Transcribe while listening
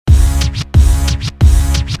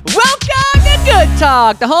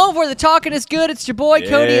Talk, the home where the talking is good. It's your boy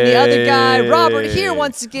Cody and the other guy, Robert, here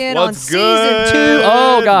once again on season 2.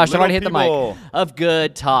 Oh gosh, I've already hit the mic of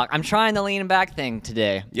Good Talk. I'm trying the leaning back thing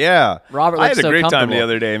today. Yeah, Robert looks I had a so great time comfortable. the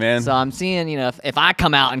other day, man. So I'm seeing, if I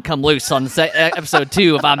come out and come loose on episode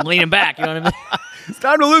 2, if I'm leaning back, you know what I mean? It's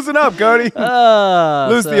time to loosen up, Cody.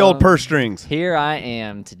 Loose the old purse strings. Here I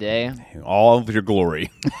am today. All of your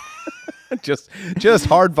glory. just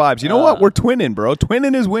hard vibes. You know what? We're twinning, bro.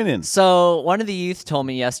 Twinning is winning. So one of the youth told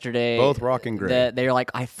me yesterday, Both rocking great. that they were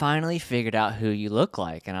like, I finally figured out who you look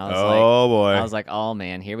like, and I was boy. I was like, oh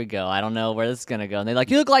man, here we go. I don't know where this is gonna go. And they're like,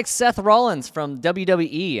 you look like Seth Rollins from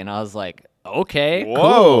WWE, and I was like, okay, Whoa.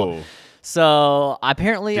 cool. So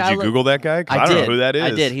apparently, Did you Google that guy? 'Cause I don't know who that is.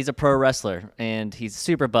 I did. He's a pro wrestler, and he's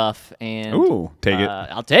super buff. And Ooh, take it.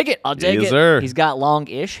 I'll take it. I'll take Yes, it. sir. He's got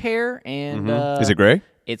long-ish hair, and Is it gray?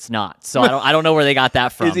 it's not. So I don't know where they got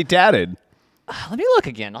that from. Is he tatted? Let me look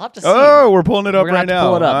again. I'll have to see. Oh, we're pulling it up We're gonna right have to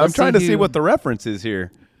pull now. it up. I'm Let's trying see to see who- what the reference is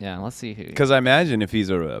here. Yeah, let's see who. Because I imagine if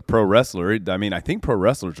he's a pro wrestler, I mean, I think pro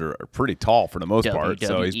wrestlers are pretty tall for the most part.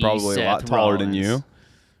 So he's WWE probably a lot Seth taller than you. Rollins.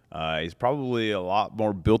 He's probably a lot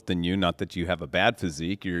more built than you. Not that you have a bad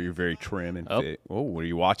physique. You're very trim and fit. Oh, were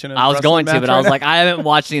you watching it? I was going to, but I was like, I haven't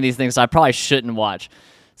watched any of these things, so I probably shouldn't watch.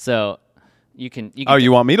 So you can oh,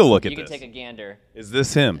 you want me to look at you this? can take a gander. Is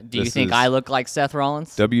this him? Do you This think is I look like Seth Rollins?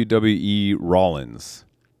 WWE Rollins?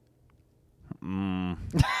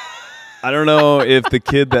 I don't know if the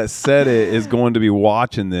kid that said it is going to be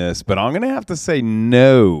watching this, but I'm going to have to say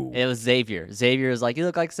no. It was Xavier. Xavier was like, you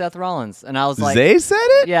look like Seth Rollins. And I was like, Zay said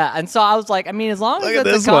it? yeah. And so I was like, I mean, as long Look as at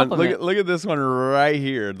it's this a one. compliment. Look at this one right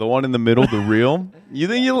here. The one in the middle, the real. You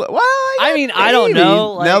think you? Well, I mean, I don't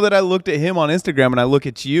know, now like- that I looked at him on Instagram and I look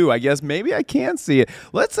at you, I guess maybe I can see it.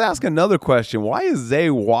 Let's ask another question. Why is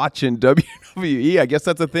Zay watching WWE? I guess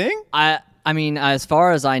that's a thing. I mean, as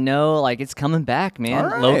far as I know, like, it's coming back, man. All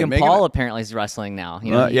right, Logan making Paul it- apparently is wrestling now. You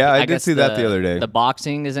know, yeah, I did guess see that the other day. The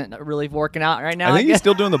boxing isn't really working out right now. I think he's guess.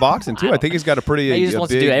 still doing the boxing too. I think he's got a pretty. He just a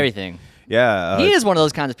wants big, to do everything. Yeah, He is one of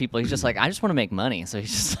those kinds of people. He's just like, I just want to make money. So he's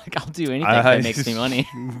just like, I'll do anything that makes me money.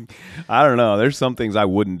 I don't know. There's some things I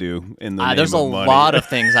wouldn't do in the name There's a of money. lot of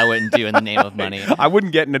things I wouldn't do in the name of money. I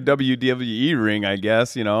wouldn't get in a WWE ring, I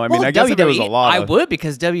guess. You know, I mean, Well, I guess if there was a WWE lot. I of, would,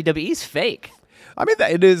 because WWE's fake. I mean,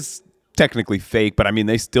 it is technically fake, but I mean,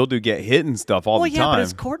 they still do get hit and stuff all Well, the yeah, time. but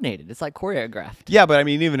it's coordinated. It's like choreographed. Yeah, but I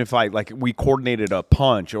mean, even if we coordinated a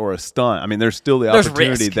punch or a stunt, I mean, there's still the There's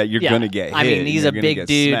opportunity risk. that you're Yeah. going to get hit. I mean, he's you're a gonna big get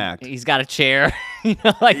dude. Smacked. He's got a chair.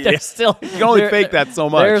 Like there's still You can only fake that so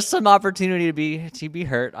much. There's some opportunity to be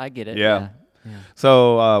hurt. I get it. Yeah.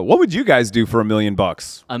 So, what would you guys do for $1 million?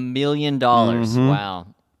 $1 million. Wow.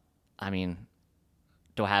 I mean,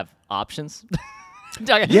 do I have options?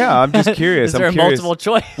 Yeah, I'm just curious. Is there I'm a curious. multiple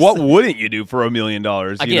choice? What wouldn't you do for $1 million? You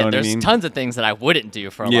Again, know what there's I mean? tons of things that I wouldn't do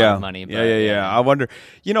for a lot of money. But, yeah. I wonder,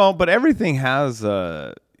 but everything has,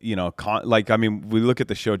 like, I mean, we look at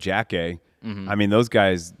the show Jackie. I mean, those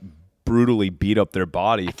guys brutally beat up their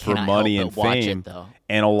body for cannot money help and but watch fame. it, though.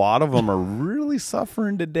 And a lot of them are really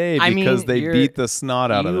suffering today I mean, because they you're- beat the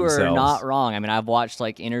snot out of You themselves. are not wrong. I mean, I've watched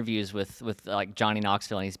like interviews with like Johnny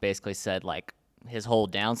Knoxville, and he's basically said like his whole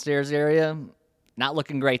downstairs area not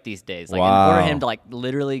looking great these days. Like in order Wow. for him to like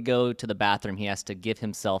literally go to the bathroom, he has to give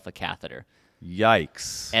himself a catheter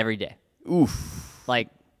Yikes. every day. Oof. Like,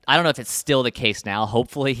 I don't know if it's still the case now.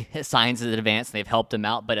 Hopefully, science has advanced and they've helped him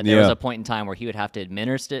out. But there was Yeah. a point in time where he would have to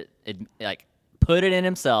administer it, like put it in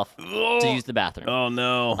himself to use the bathroom. Oh,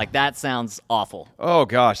 no. Like, that sounds awful. Oh,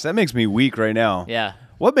 gosh. That makes me weak right now. Yeah.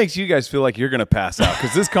 What makes you guys feel like you're going to pass out?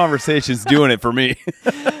 Because this conversation's doing it for me.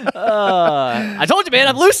 I told you, man,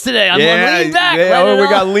 I'm loose today. I'm leaning back. Yeah, let it we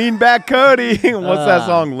got off. Lean Back Cody. What's that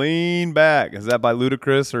song? Lean Back. Is that by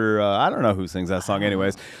Ludacris or I don't know who sings that song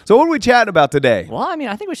anyways. So what are we chatting about today? Well, I mean,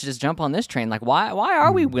 I think we should just jump on this train. Like, why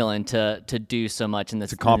are we willing to do so much in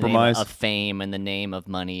this compromise? in the name of fame, in the name of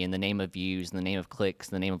money, in the name of views, in the name of clicks,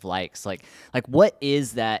 in the name of likes? Like what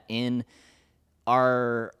is that in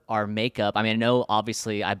our makeup? I mean, I know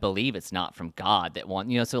obviously I believe it's not from God that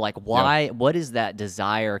so like why what is that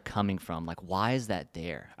desire coming from? Like why is that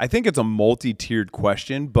there? I think it's a multi-tiered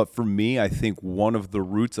question, but for me, I think one of the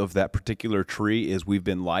roots of that particular tree is we've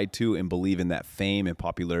been lied to and believing that fame and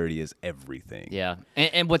popularity is everything. Yeah.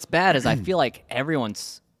 And what's bad is I feel like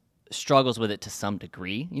everyone's struggles with it to some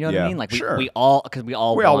degree. You know what I Yeah, mean? Like sure. we all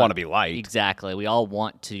want to be liked. Exactly. We all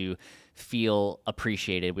want to feel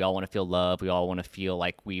appreciated. We all want to feel loved. We all want to feel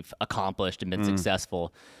like we've accomplished and been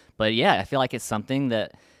successful. But yeah, I feel like it's something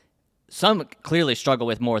that some clearly struggle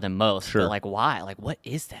with more than most. Sure. But like, why? Like, what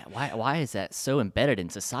is that? Why is that so embedded in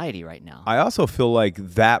society right now? I also feel like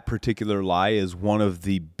that particular lie is one of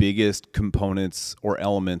the biggest components or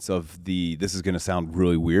elements of this is going to sound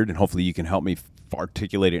really weird, and hopefully you can help me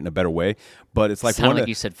articulate it in a better way. But it's like Sound one like of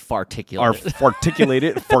you said farticulate. articulate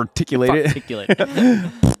it. Farticulate.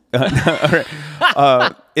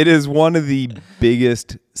 It is one of the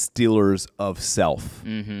biggest stealers of self.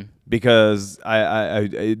 Mm-hmm. Because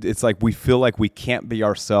it's like we feel like we can't be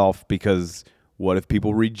ourselves because what if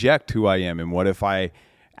people reject who I am, and what if I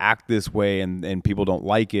act this way and people don't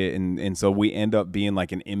like it, and so we end up being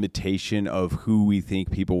like an imitation of who we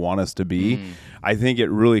think people want us to be. I think it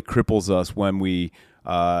really cripples us when we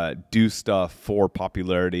do stuff for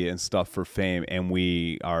popularity and stuff for fame, and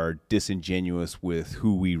we are disingenuous with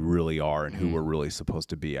who we really are and who we're really supposed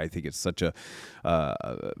to be. I think it's such a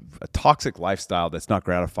toxic lifestyle that's not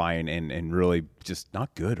gratifying and really just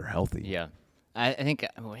not good or healthy. Yeah. I think,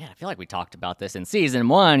 I feel like we talked about this in season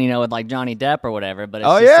 1, with like Johnny Depp or whatever, but it's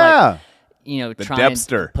like, the trying,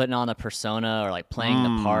 Deppster. putting on the persona or like playing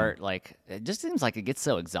the part, like it just seems like it gets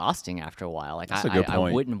so exhausting after a while. Like That's a good I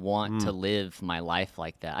point. wouldn't want to live my life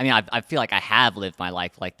like that. I mean, I feel like I have lived my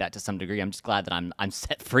life like that to some degree. I'm just glad that I'm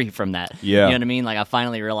set free from that. Yeah. You know what I mean? Like I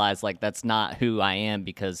finally realized like that's not who I am,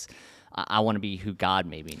 because I want to be who God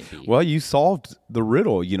made me to be. Well, you solved the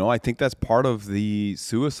riddle. I think that's part of the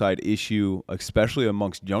suicide issue, especially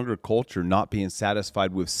amongst younger culture, not being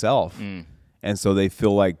satisfied with self. And so they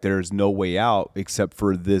feel like there's no way out except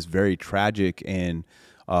for this very tragic and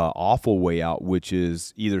awful way out, which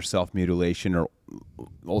is either self-mutilation or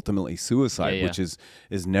ultimately suicide, which is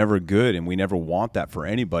never good, and we never want that for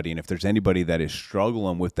anybody. And if there's anybody that is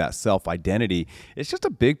struggling with that self-identity, it's just a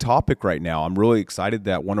big topic right now. I'm really excited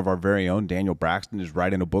that one of our very own, Daniel Braxton, is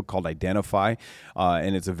writing a book called Identify,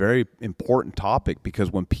 and it's a very important topic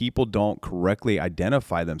because when people don't correctly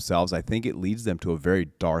identify themselves, I think it leads them to a very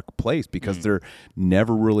dark place because they're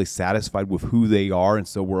never really satisfied with who they are, and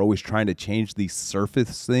so we're always trying to change these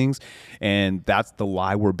surface things, and that's the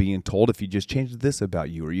lie we're being told. If you just change this about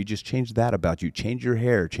you, or you just change that about you, change your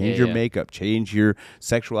hair, change your makeup, change your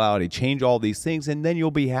sexuality, change all these things, and then you'll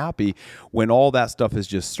be happy, when all that stuff is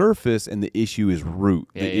just surface and the issue is root.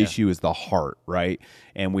 The issue is the heart, right?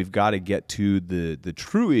 And we've got to get to the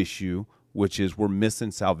true issue, which is we're missing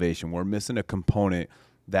salvation. We're missing a component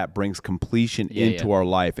that brings completion into our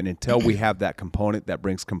life. And until we have that component that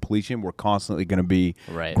brings completion, we're constantly going to be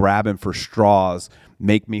grabbing for straws.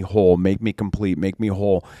 Make me whole, make me complete, make me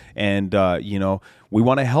whole. And, we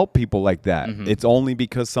want to help people like that. It's only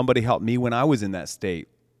because somebody helped me when I was in that state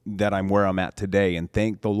that I'm where I'm at today. And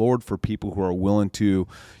thank the Lord for people who are willing to,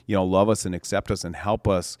 love us and accept us and help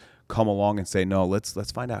us come along and say, no,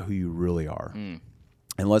 let's find out who you really are. And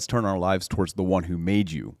let's turn our lives towards the one who made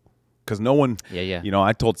you. Because no one,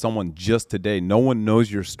 I told someone just today, no one knows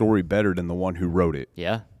your story better than the one who wrote it.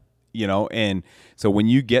 Yeah. And so when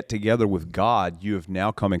you get together with God, you have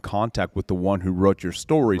now come in contact with the one who wrote your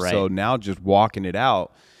story. Right. So now just walking it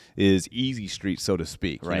out is easy street, so to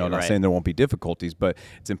speak. Not saying there won't be difficulties, but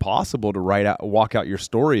it's impossible to walk out your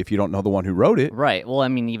story if you don't know the one who wrote it. Right. Well, I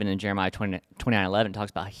mean, even in Jeremiah 29:11, it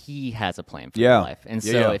talks about he has a plan for your life. And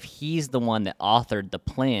so if he's the one that authored the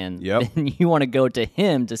plan, then you want to go to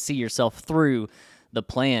him to see yourself through the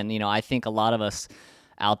plan. I think a lot of us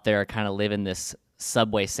out there kind of live in this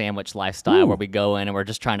Subway sandwich lifestyle where we go in and we're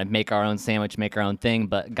just trying to make our own sandwich, make our own thing,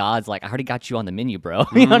 but God's like, I already got you on the menu, bro.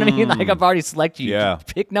 You know what I mean? Like, I've already selected you. Yeah.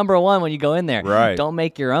 Pick number one when you go in there. Right. Don't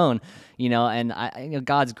make your own. And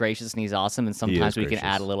God's gracious and he's awesome, and sometimes we can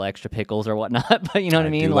add a little extra pickles or whatnot, but you know what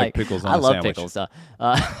I mean? Like pickles on I a love sandwich. pickles.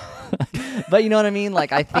 But you know what I mean?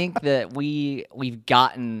 Like, I think that we've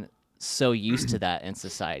gotten so used to that in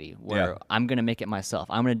society where I'm going to make it myself.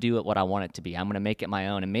 I'm going to do it what I want it to be. I'm going to make it my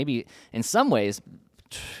own. And maybe in some ways,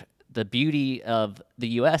 the beauty of the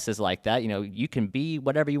U.S. is like that. You can be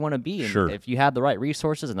whatever you want to be. And if you have the right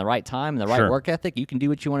resources and the right time and the right work ethic, you can do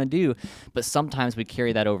what you want to do. But sometimes we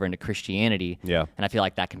carry that over into Christianity. Yeah. And I feel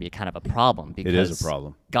like that can be kind of a problem because it is a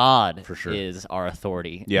problem. God is our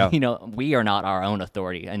authority. Yeah. We are not our own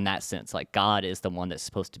authority in that sense. Like, God is the one that's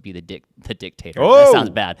supposed to be the dictator. Oh! That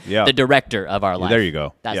sounds bad. Yeah. The director of our life. There you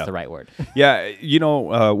go. That's the right word.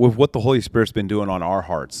 With what the Holy Spirit's been doing on our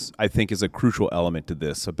hearts, I think is a crucial element to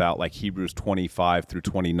this about like Hebrews 25 through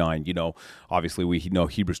 29. Obviously we know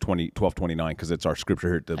Hebrews 12:29 because it's our scripture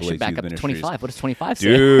here at the I should back up to 25. What does 25 say?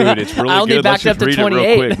 Dude, it's really I only good. Let's backed up just to read 28. it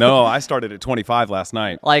real quick. No, I started at 25 last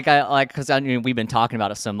night. Because we've been talking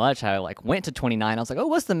about it so much, I went to 29. I was like, oh,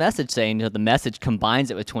 what's the message saying? The message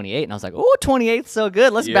combines it with 28, and I was like, oh, 28's so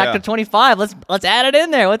good. Let's back to 25. Let's add it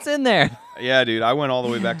in there. What's in there? Yeah, dude. I went all the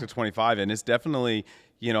way back to 25, and it's definitely,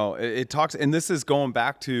 it talks, and this is going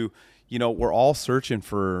back to, we're all searching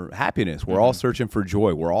for happiness. We're all searching for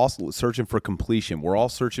joy. We're all searching for completion. We're all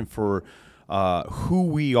searching for who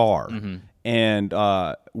we are. And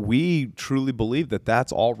we truly believe that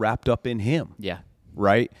that's all wrapped up in Him. Yeah.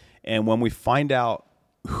 Right? And when we find out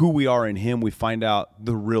who we are in Him, we find out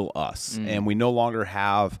the real us. And we no longer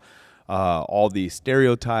have all these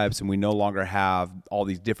stereotypes, and we no longer have all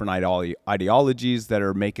these different ideologies that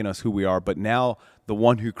are making us who we are. But now the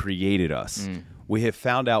one who created us, we have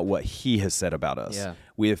found out what He has said about us. Yeah.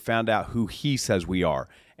 We have found out who He says we are.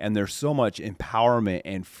 And there's so much empowerment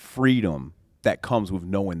and freedom that comes with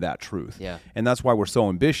knowing that truth. Yeah. And that's why we're so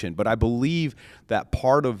ambitious. But I believe that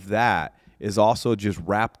part of that is also just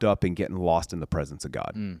wrapped up in getting lost in the presence of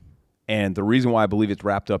God. And the reason why I believe it's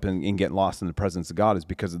wrapped up in getting lost in the presence of God is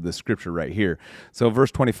because of this scripture right here. So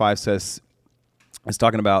verse 25 says, it's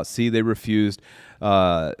talking about, see, they refused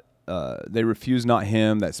not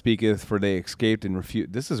him that speaketh, for they escaped and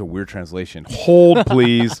refused. This is a weird translation. Hold,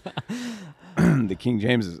 please. The King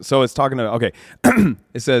James. So it's talking about, okay.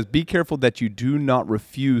 It says, be careful that you do not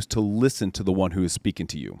refuse to listen to the one who is speaking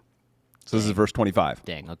to you. So this is verse 25.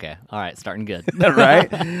 Dang, okay. All right, starting good. Right?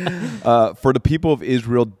 For the people of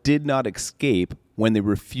Israel did not escape when they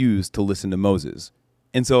refused to listen to Moses.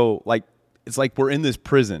 And so, it's like we're in this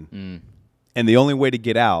prison, and the only way to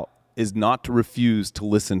get out is not to refuse to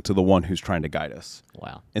listen to the one who's trying to guide us.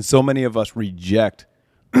 Wow. And so many of us reject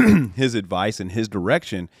His advice and His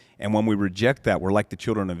direction, and when we reject that, we're like the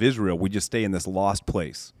children of Israel. We just stay in this lost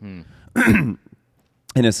place. And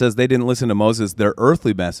it says they didn't listen to Moses, their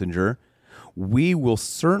earthly messenger. We will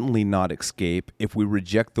certainly not escape if we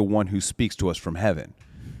reject the one who speaks to us from heaven.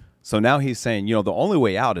 So now He's saying, the only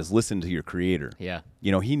way out is listen to your Creator. Yeah.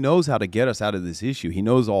 He knows how to get us out of this issue. He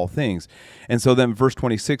knows all things. And so then verse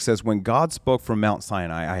 26 says, when God spoke from Mount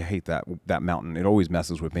Sinai, I hate that mountain. It always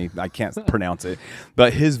messes with me. I can't pronounce it.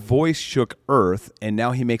 But His voice shook earth, and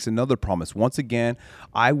now He makes another promise. Once again,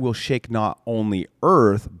 I will shake not only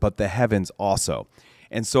earth, but the heavens also.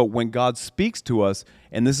 And so when God speaks to us,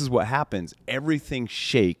 and this is what happens, everything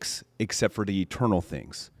shakes except for the eternal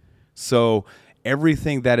things. So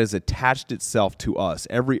everything that has attached itself to us,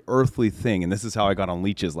 every earthly thing, and this is how I got on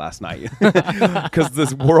leeches last night, because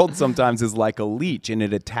this world sometimes is like a leech, and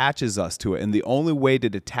it attaches us to it. And the only way to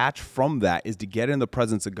detach from that is to get in the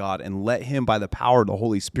presence of God and let Him, by the power of the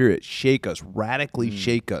Holy Spirit, shake us, radically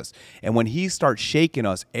shake us. And when He starts shaking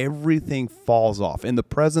us, everything falls off. In the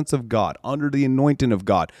presence of God, under the anointing of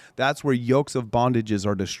God, that's where yokes of bondages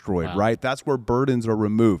are destroyed, right? That's where burdens are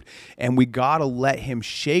removed. And we got to let Him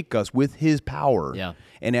shake us with His power. Yeah.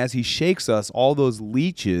 And as He shakes us, all those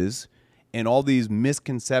leeches and all these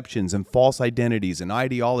misconceptions and false identities and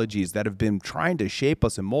ideologies that have been trying to shape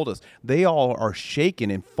us and mold us, they all are shaken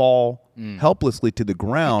and fall helplessly to the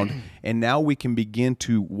ground. And now we can begin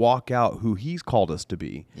to walk out who He's called us to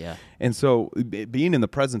be. Yeah. And so being in the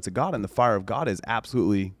presence of God and the fire of God is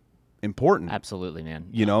absolutely important. Absolutely, man.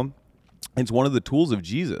 It's one of the tools of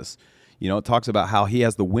Jesus. It talks about how He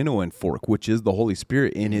has the winnowing fork, which is the Holy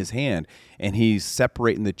Spirit, in His hand, and He's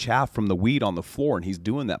separating the chaff from the wheat on the floor, and He's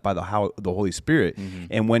doing that by the Holy Spirit.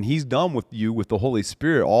 And when He's done with you with the Holy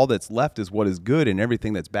Spirit, all that's left is what is good, and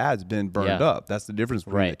everything that's bad has been burned up. That's the difference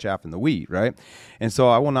between the chaff and the wheat, right? And so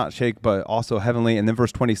I will not shake, but also heavenly. And then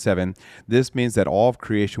verse 27, this means that all of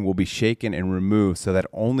creation will be shaken and removed so that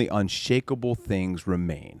only unshakable things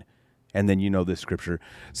remain. And then this scripture,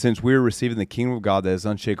 since we're receiving the kingdom of God that is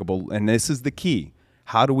unshakable, and this is the key.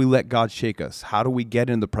 How do we let God shake us? How do we get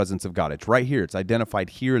in the presence of God? It's right here. It's identified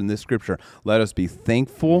here in this scripture. Let us be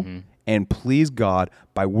thankful and please God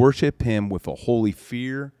by worship Him with a holy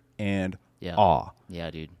fear and awe.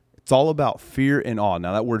 Yeah, dude. It's all about fear and awe.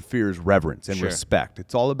 Now, that word fear is reverence and respect.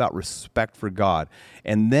 It's all about respect for God.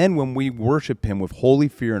 And then when we worship Him with holy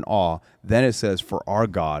fear and awe, then it says, for our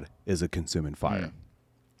God is a consuming fire.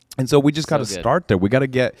 And so we just got to start there. We got to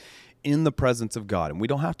get in the presence of God. And we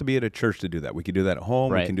don't have to be at a church to do that. We can do that at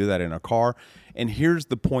home. We can do that in a car. And here's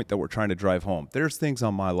the point that we're trying to drive home. There's things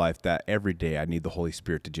on my life that every day I need the Holy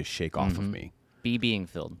Spirit to just shake off of me. Be being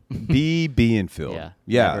filled. Be being filled.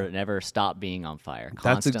 Yeah. Never stop being on fire.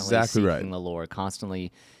 That's exactly right. Seeking the Lord,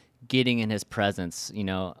 constantly getting in His presence,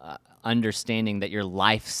 understanding that your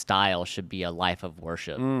lifestyle should be a life of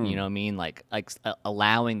worship. You know what I mean? Like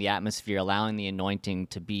allowing the atmosphere, allowing the anointing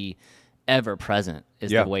to be ever present is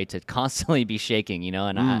the way to constantly be shaking,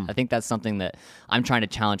 and I think that's something that I'm trying to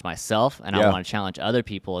challenge myself, and I want to challenge other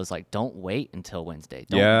people is like, don't wait until Wednesday.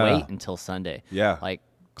 Don't wait until Sunday. Yeah. Like,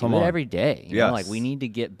 do Come it on. every day. You know, like Yes. we need to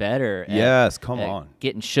get better. Yes, come at on.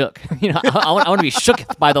 getting shook. You know, I want to be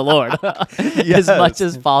shook by the Lord as Yes. much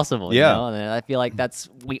as possible. Yeah. You know? And I feel like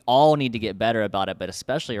we all need to get better about it, but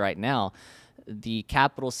especially right now. The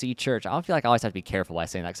capital C church. I feel like I always have to be careful while I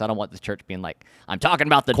say that because I don't want the church being like I'm talking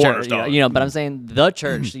about the church, Cornerstone. But I'm saying the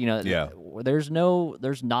church. Yeah. There's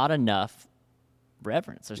not enough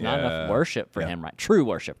reverence. There's not enough worship for Yeah. him, right? True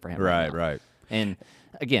worship for him, Right, now. right. And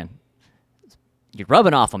again, you're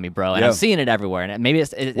rubbing off on me, bro, and Yeah. I'm seeing it everywhere. And maybe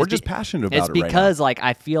We're just passionate about it's it right now. because like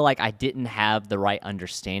I feel like I didn't have the right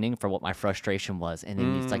understanding for what my frustration was, and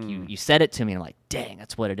then it's like you said it to me, and I'm like, dang,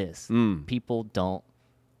 that's what it is. People don't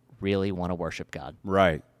really want to worship God.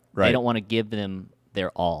 Right, right. They don't want to give them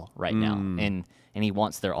their all right now, and He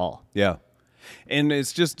wants their all. Yeah, and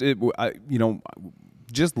it's just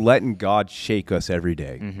just letting God shake us every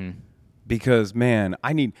day. Because man,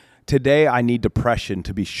 I need depression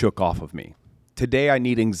to be shook off of me. Today I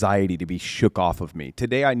need anxiety to be shook off of me.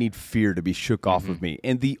 Today I need fear to be shook off of me.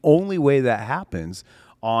 And the only way that happens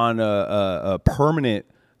on a permanent,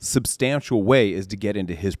 substantial way is to get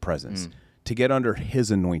into His presence, to get under His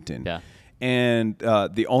anointing. Yeah. And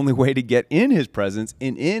the only way to get in His presence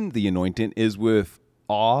and in the anointing is with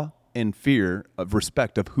awe and fear of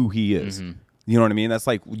respect of who He is. You know what I mean? That's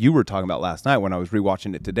like you were talking about last night when I was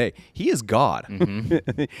rewatching it today. He is God.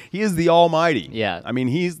 He is the Almighty. Yeah. I mean,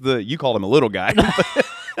 you called him a little guy.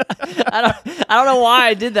 I don't know why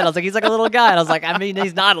I did that. I was like, he's like a little guy. And I was like, I mean,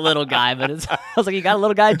 he's not a little guy, but I was like, you got a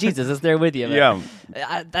little guy, Jesus, is there with you. But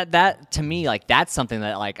Yeah. That to me, like, that's something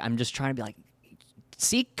that like I'm just trying to be like,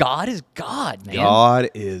 see, God is God, man. God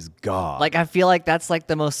is God. Like, I feel like that's like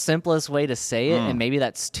the most simplest way to say it, and maybe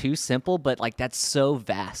that's too simple, but like that's so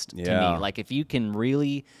vast to Yeah. me. Like, if you can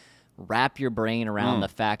really wrap your brain around the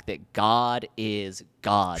fact that God is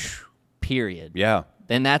God, period. Yeah.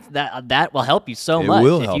 Then that will help you so It much.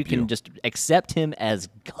 will If help you can you. just accept Him as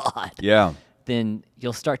God, Yeah. then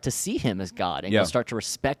you'll start to see Him as God, and Yeah. you'll start to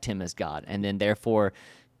respect Him as God, and then therefore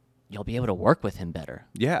you'll be able to work with Him better.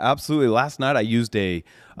 Yeah, absolutely. Last night I used a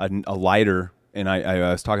lighter, and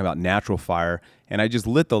I was talking about natural fire, and I just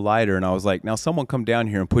lit the lighter, and I was like, now someone come down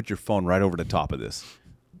here and put your phone right over the top of this.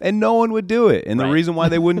 And no one would do it. And the Right. reason why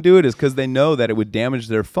they wouldn't do it is because they know that it would damage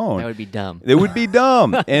their phone. That would be dumb. It would be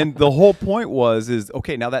dumb. And the whole point is,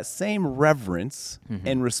 okay, now that same reverence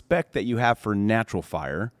and respect that you have for natural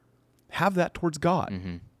fire, have that towards God.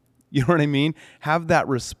 You know what I mean? Have that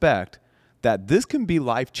respect that this can be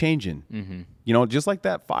life-changing. You know, just like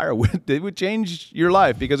that fire, it would change your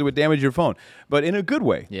life because it would damage your phone, but in a good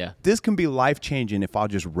way. Yeah. This can be life-changing if I'll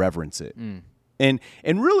just reverence it. And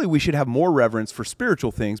really, we should have more reverence for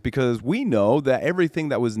spiritual things because we know that everything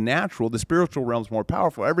that was natural, the spiritual realm's more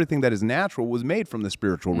powerful. Everything that is natural was made from the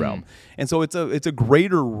spiritual realm, and so it's a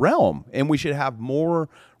greater realm. And we should have more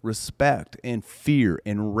respect and fear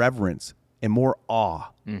and reverence and more awe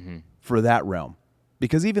for that realm,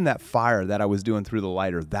 because even that fire that I was doing through the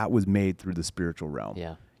lighter, that was made through the spiritual realm.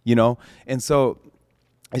 Yeah. You know, and so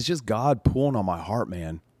it's just God pulling on my heart,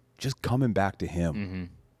 man, just coming back to Him.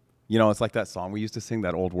 You know, it's like that song we used to sing,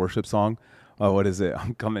 that old worship song. Oh, what is it?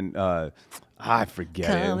 I'm coming. I forget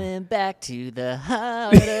it. Coming back to the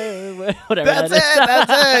heart of whatever. That's that is. it.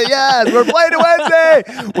 That's it. Yes, we're playing it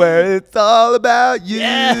Wednesday, where it's all about you,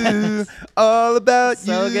 Yes. all about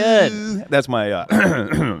So you. good. That's my.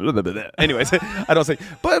 Anyways, I don't say,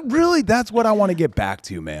 but really, that's what I want to get back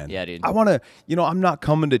to, man. Yeah, dude. I want to. You know, I'm not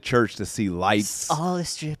coming to church to see lights. All is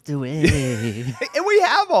stripped away. And we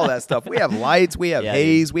have all that stuff. We have lights, we have Yeah,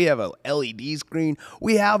 haze, we have a LED screen.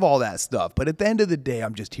 We have all that stuff. But at the end of the day,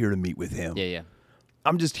 I'm just here to meet with Him. Yeah.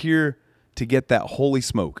 I'm just here to get that holy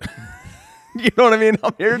smoke. You know what I mean?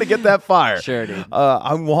 I'm here to get that fire. Sure, dude.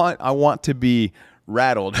 I want to be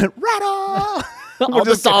rattled. Rattle! All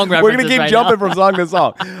the song We're gonna references keep right jumping now. from song to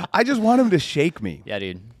song. I just want Him to shake me. Yeah,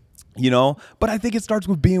 dude. You know? But I think it starts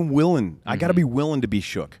with being willing. I got to be willing to be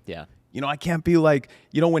shook. Yeah. You know, I can't be like,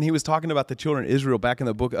 you know, when He was talking about the children of Israel back in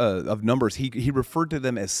the book of Numbers, he referred to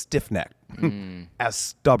them as stiff-necked, as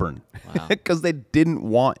stubborn, because they didn't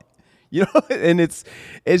want, you know, and it's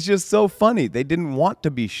just so funny. They didn't want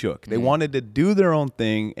to be shook. They wanted to do their own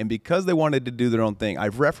thing, and because they wanted to do their own thing,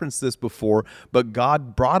 I've referenced this before, but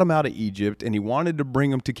God brought them out of Egypt, and He wanted to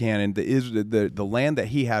bring them to Canaan, the land that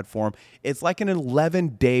He had for them. It's like an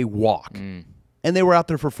 11-day walk, and they were out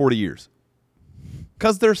there for 40 years.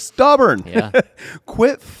 Because they're stubborn. Yeah.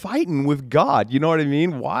 Quit fighting with God. You know what I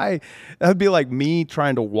mean? Why? That'd be like me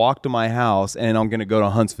trying to walk to my house and I'm going to go to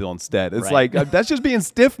Huntsville instead. It's Right. like, that's just being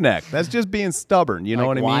stiff-necked. That's just being stubborn. You know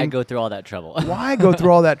what I mean? Why go through all that trouble? Why go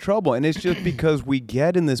through all that trouble? And it's just because we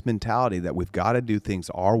get in this mentality that we've got to do things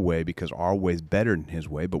our way because our way's better than his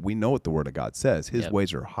way. But we know what the Word of God says. His Yep.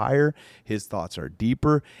 ways are higher. His thoughts are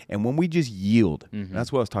deeper. And when we just yield,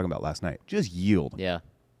 that's what I was talking about last night, just yield Yeah.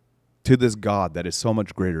 to this God that is so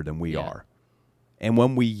much greater than we Yeah. are. And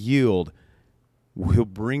when we yield, he'll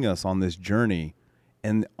bring us on this journey.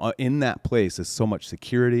 And in that place is so much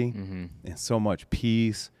security and so much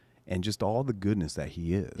peace and just all the goodness that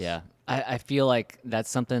he is. Yeah. I feel like that's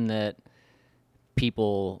something that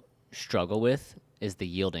people struggle with is the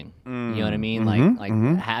yielding. You know what I mean? Like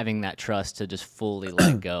having that trust to just fully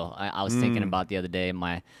let go. I was thinking about the other day,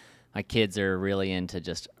 my kids are really into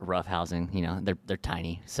just roughhousing. You know, they're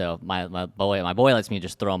tiny, so my boy lets me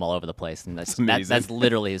just throw them all over the place, and that's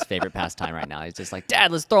literally his favorite pastime right now. He's just like,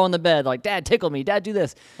 Dad, let's throw on the bed. Like, Dad, tickle me. Dad, do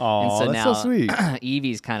this. Aw, and so that's now so sweet.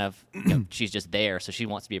 Evie's kind of she's just there, so she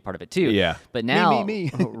wants to be a part of it too. Yeah. But now Me.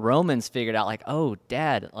 Roman's figured out like, oh,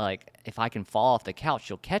 Dad, like if I can fall off the couch,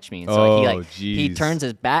 you'll catch me. And so he jeez. turns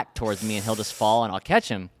his back towards me, and he'll just fall, and I'll catch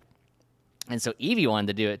him. And so Evie wanted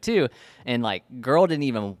to do it too. And like, girl didn't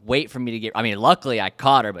even wait for me to get, I mean, luckily I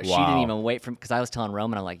caught her, but she didn't Wow. even wait for, because I was telling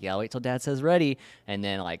Roman, I'm like, yeah, wait till Dad says ready. And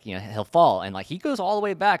then like, you know, he'll fall. And like, he goes all the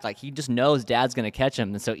way back. Like, he just knows Dad's going to catch him.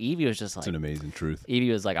 And so Evie was just like, It's an amazing truth.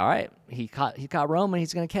 Evie was like, all right, he caught Roman.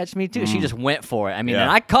 He's going to catch me too. She just went for it. I mean, Yeah.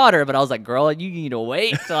 and I caught her, but I was like, girl, you need to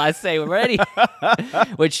wait till I say we're ready.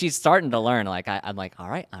 Which she's starting to learn. Like, I'm like, all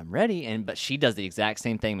right, I'm ready. But she does the exact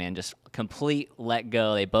same thing, man. Just complete let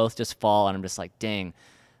go. They both just fall. And I'm just like, dang,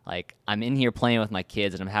 like I'm in here playing with my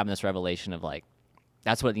kids and I'm having this revelation of like,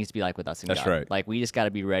 that's what it needs to be like with us in That's God. right. Like, we just got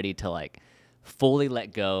to be ready to like fully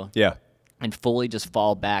let go. Yeah. And fully just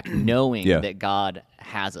fall back knowing Yeah. that God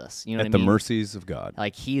has us. You know At what the I mean? mercies of God.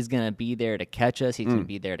 Like, he's going to be there to catch us. He's going to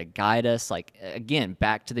be there to guide us. Like, again,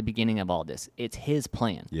 back to the beginning of all this. It's his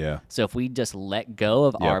plan. Yeah. So if we just let go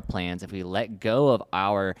of Yeah. our plans, if we let go of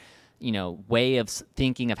our, you know, way of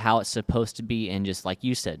thinking of how it's supposed to be and just, like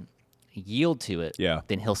you said, yield to it, Yeah.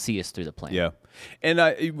 then he'll see us through the plan. Yeah. And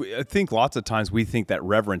I think lots of times we think that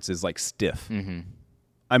reverence is like stiff.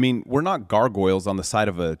 I mean, we're not gargoyles on the side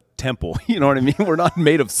of a temple. You know what I mean? We're not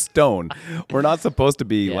made of stone. We're not supposed to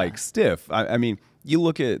be Yeah. like stiff. I mean, you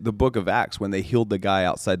look at the book of Acts when they healed the guy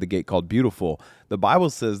outside the gate called Beautiful. The Bible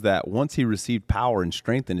says that once he received power and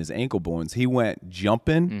strength in his ankle bones, he went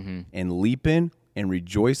jumping and leaping and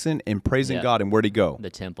rejoicing and praising Yeah. God. And where'd he go? The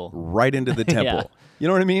temple. Right into the temple. Yeah. You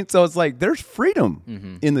know what I mean? So it's like there's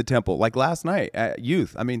freedom in the temple. Like last night at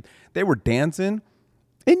youth, I mean, they were dancing,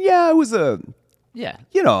 and yeah, it was Yeah.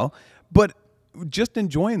 you know, but just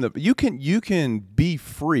enjoying you can be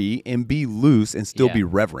free and be loose and still Yeah. be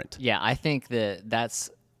reverent. Yeah, I think that's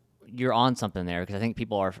you're on something there, because I think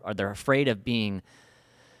people are they're afraid of being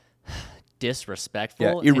disrespectful,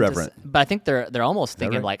 Yeah, and irreverent. but I think they're almost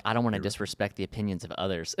thinking right? like, I don't want to disrespect the opinions of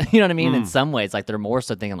others. You know what I mean? In some ways, like they're more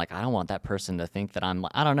so thinking like, I don't want that person to think that I'm,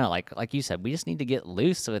 I don't know, like you said, we just need to get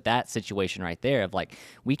loose with that situation right there of like,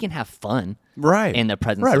 we can have fun Right. in the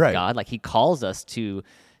presence Right, of right. God. Like, he calls us to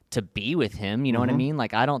be with him. You know what I mean?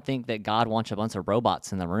 Like, I don't think that God wants a bunch of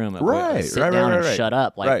robots in the room and Right, sit right, down right, and right. shut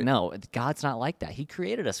up. Like, Right. no, God's not like that. He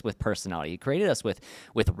created us with personality. He created us with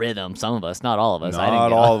rhythm. Some of us, not all of us. I didn't Not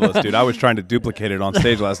get all of us, dude. I was trying to duplicate it on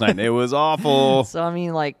stage last night, and it was awful. So, I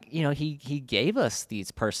mean, like, you know, he gave us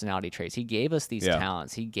these personality traits. He gave us these Yeah.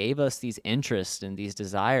 talents. He gave us these interests and these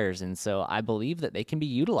desires. And so I believe that they can be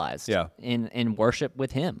utilized Yeah. in worship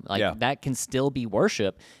with him. Like, Yeah. that can still be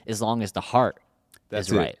worship as long as the heart That's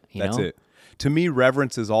is it. right. You That's know? it. To me,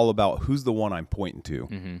 reverence is all about who's the one I'm pointing to.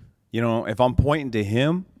 Mm-hmm. You know, if I'm pointing to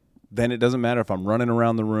him, then it doesn't matter if I'm running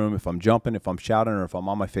around the room, if I'm jumping, if I'm shouting, or if I'm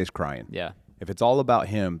on my face crying. Yeah. If it's all about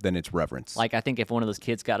him, then it's reverence. Like, I think if one of those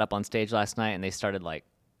kids got up on stage last night and they started like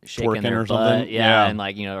shaking Twerking their or butt, something? yeah, Yeah. and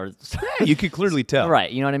like, you know, or you could clearly tell. right,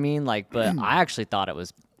 you know what I mean? Like, but I actually thought it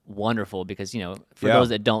was wonderful because, you know, for Yeah. those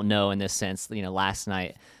that don't know, in this sense, you know, last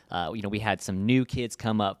night, you know, we had some new kids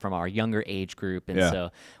come up from our younger age group, and Yeah. so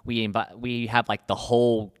we have like the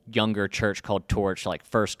whole younger church called Torch, like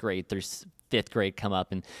first grade through fifth grade come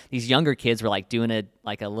up, and these younger kids were like doing a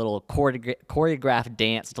little choreographed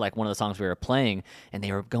dance to like one of the songs we were playing, and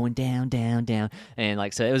they were going down, down, down, and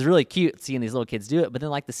like, so it was really cute seeing these little kids do it. But then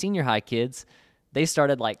like the senior high kids, they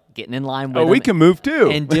started like getting in line with Oh, we them can move too.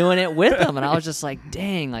 and doing it with them, and I was just like,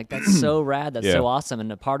 dang, like that's so rad, that's Yeah. so awesome.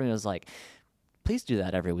 And a part of me was like, please do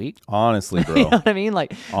that every week. Honestly, bro. You know what I mean?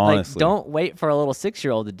 Like Honestly. don't wait for a little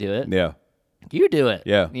 6-year-old to do it. Yeah. You do it.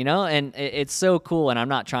 Yeah. You know, and it's so cool. And I'm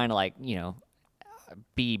not trying to like,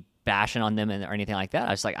 be bashing on them or anything like that.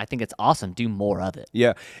 I think it's awesome. Do more of it.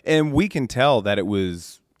 Yeah. And we can tell that it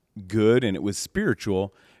was good and it was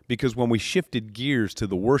spiritual because when we shifted gears to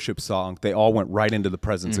the worship song, they all went right into the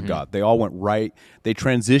presence of God. They all went right. They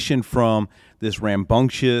transitioned from this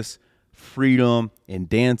rambunctious freedom and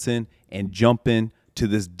dancing and jumping to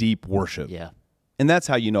this deep worship. Yeah. And that's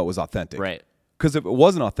how you know it was authentic. Right. Because if it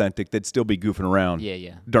wasn't authentic, they'd still be goofing around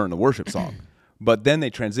Yeah. during the worship song. But then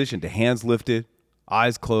they transitioned to hands lifted,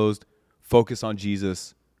 eyes closed, focus on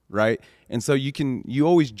Jesus, right? And so you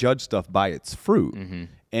always judge stuff by its fruit.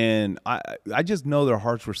 And I just know their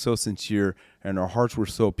hearts were so sincere and their hearts were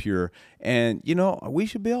so pure. And, we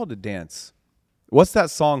should be able to dance. What's that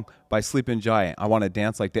song by Sleeping Giant? I Want to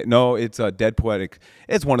Dance Like that. No, it's Dead Poetic.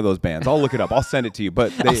 It's one of those bands. I'll look it up. I'll send it to you.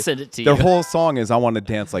 But I'll send it to their you. whole song is I Want to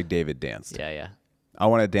Dance Like David Danced. Yeah. I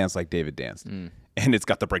want to dance like David danced. And it's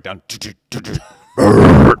got the breakdown.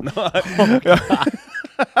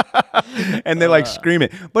 And they like scream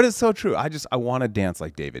it. But it's so true. I want to dance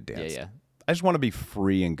like David danced. Yeah. I just want to be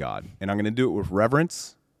free in God. And I'm going to do it with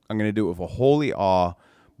reverence. I'm going to do it with a holy awe.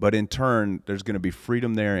 But in turn, there's going to be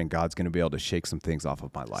freedom there, and God's going to be able to shake some things off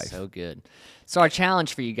of my life. So good. So our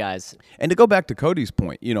challenge for you guys. And to go back to Cody's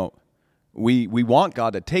point, we want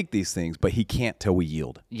God to take these things, but he can't till we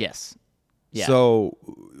yield. Yes. Yeah. So,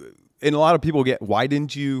 and a lot of people why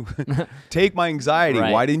didn't you take my anxiety?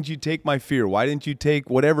 Right. Why didn't you take my fear? Why didn't you take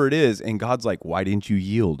whatever it is? And God's like, why didn't you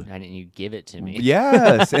yield? Why didn't you give it to me?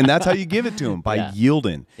 Yes. And that's how you give it to him, by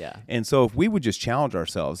yielding. Yeah. And so if we would just challenge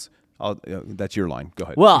ourselves, that's your line. Go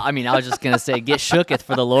ahead. Well, I was just going to say, get shooketh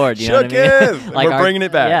for the Lord. You know what I Shooketh! mean? We're bringing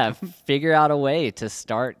it back. Yeah, figure out a way to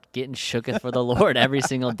start getting shooketh for the Lord every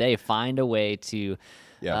single day. Find a way to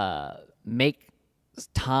make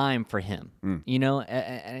time for Him.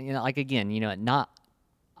 And like again, not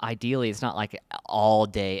ideally, it's not like all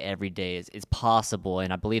day, every day is possible.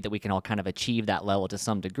 And I believe that we can all kind of achieve that level to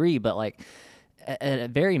some degree, but like, at a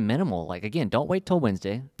very minimal, like again, don't wait till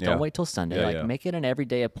Wednesday, don't wait till Sunday, make it an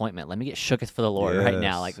everyday appointment. Let me get shooketh for the Lord right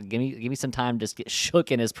now. Like give me some time to just get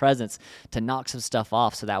shook in His presence to knock some stuff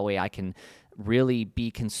off, so that way I can really be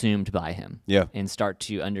consumed by Him. And start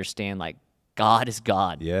to understand like God is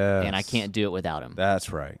God. And I can't do it without Him.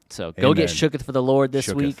 That's right. So go get shooketh for the Lord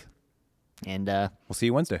this week, and we'll see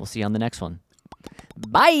you Wednesday. We'll see you on the next one.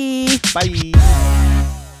 Bye. Bye.